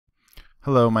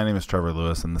Hello, my name is Trevor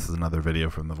Lewis, and this is another video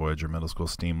from the Voyager Middle School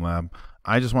STEAM Lab.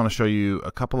 I just want to show you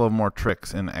a couple of more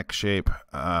tricks in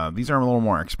xShape. These are a little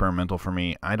more experimental for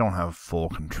me. I don't have full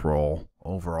control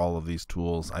over all of these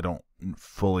tools. I don't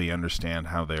fully understand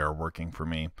how they are working for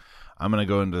me. I'm going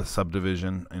to go into the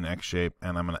subdivision in xShape,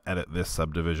 and I'm going to edit this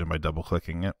subdivision by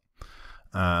double-clicking it.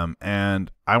 And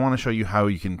I want to show you how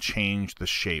you can change the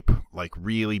shape, like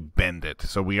really bend it.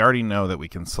 So we already know that we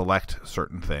can select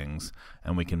certain things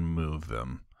and we can move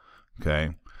them. Okay.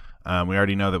 We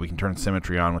already know that we can turn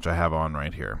symmetry on, which I have on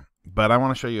right here. But I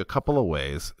want to show you a couple of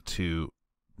ways to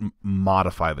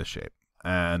modify the shape.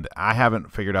 And I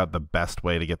haven't figured out the best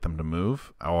way to get them to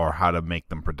move or how to make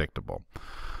them predictable.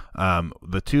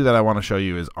 The two that I want to show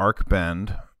you is arc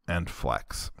bend and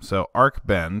flex. So arc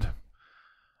bend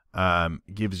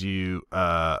gives you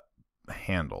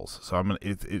handles. So I'm gonna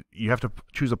you have to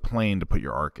choose a plane to put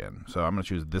your arc in. So I'm gonna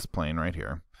choose this plane right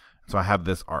here. So I have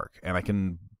this arc, and I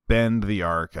can bend the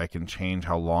arc. I can change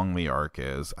how long the arc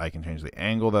is. I can change the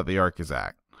angle that the arc is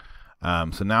at.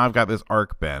 So now I've got this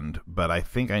arc bend, but I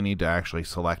think I need to actually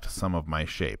select some of my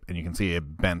shape, and you can see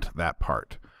it bent that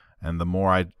part. And the more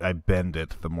I bend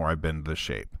it, the more I bend the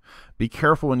shape. Be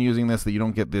careful when using this that you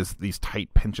don't get these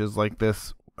tight pinches like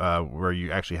this, where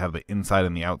you actually have the inside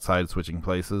and the outside switching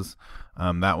places.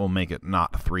 That will make it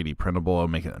not 3D printable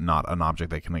and make it not an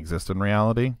object that can exist in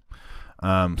reality.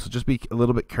 So just be a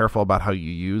little bit careful about how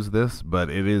you use this, but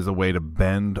it is a way to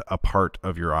bend a part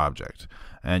of your object.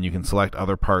 And you can select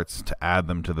other parts to add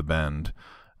them to the bend.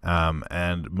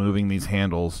 And moving these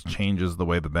handles changes the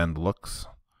way the bend looks,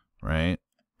 right?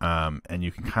 And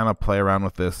you can kind of play around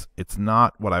with this. It's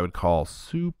not what I would call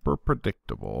super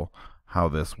predictable how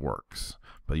this works.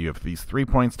 But you have these 3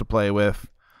 points to play with,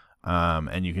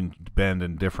 and you can bend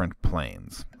in different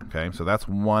planes. Okay, so that's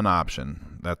one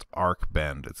option. That's arc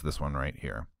bend. It's this one right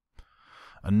here.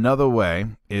 Another way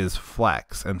is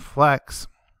flex. And flex,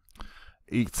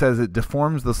 it says it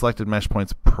deforms the selected mesh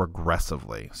points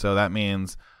progressively. So that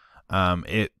means when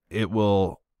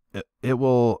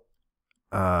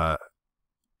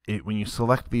you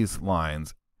select these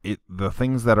lines, the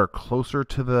things that are closer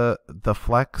to the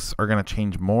flex are going to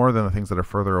change more than the things that are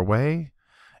further away.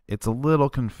 It's a little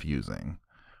confusing,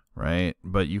 right?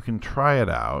 But you can try it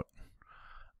out.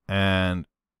 And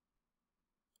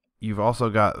you've also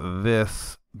got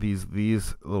these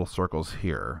little circles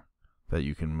here that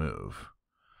you can move.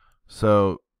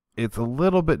 So it's a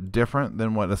little bit different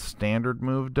than what a standard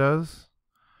move does.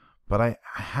 But I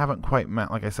haven't quite,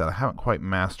 like I said, I haven't quite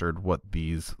mastered what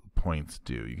these points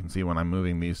do. You can see when I'm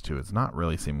moving these two, it's not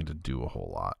really seeming to do a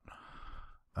whole lot.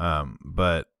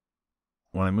 But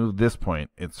when I move this point,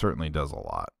 it certainly does a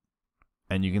lot.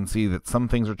 And you can see that some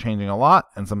things are changing a lot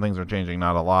and some things are changing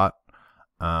not a lot.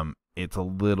 It's a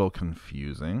little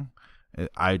confusing.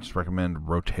 I just recommend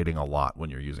rotating a lot when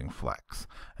you're using flex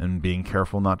and being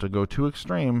careful not to go too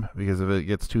extreme, because if it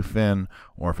gets too thin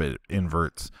or if it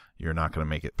inverts, you're not going to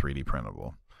make it 3D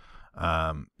printable.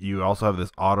 You also have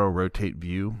this auto rotate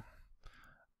view,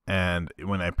 and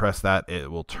when I press that, it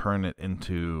will turn it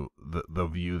into the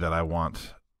view that I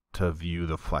want to view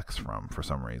the flex from for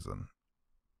some reason.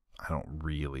 I don't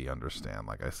really understand,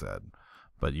 like I said,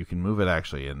 but you can move it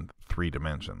actually in 3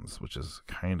 dimensions, which is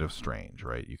kind of strange,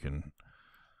 right? You can,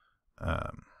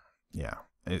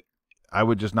 I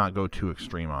would just not go too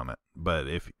extreme on it, but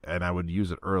and I would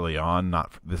use it early on.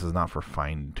 This is not for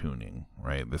fine tuning,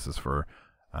 right? This is for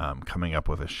coming up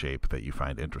with a shape that you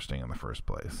find interesting in the first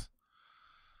place.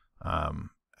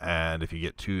 And if you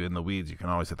get too in the weeds, you can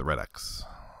always hit the red X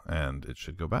and it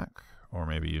should go back, or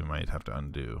maybe you might have to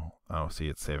undo. Oh, see,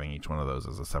 it's saving each one of those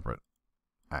as a separate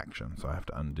action, so I have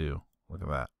to undo. Look at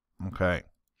that. Okay.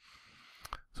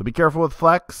 So be careful with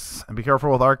flex and be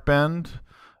careful with arc bend,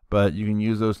 but you can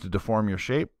use those to deform your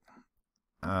shape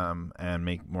and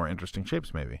make more interesting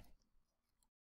shapes maybe.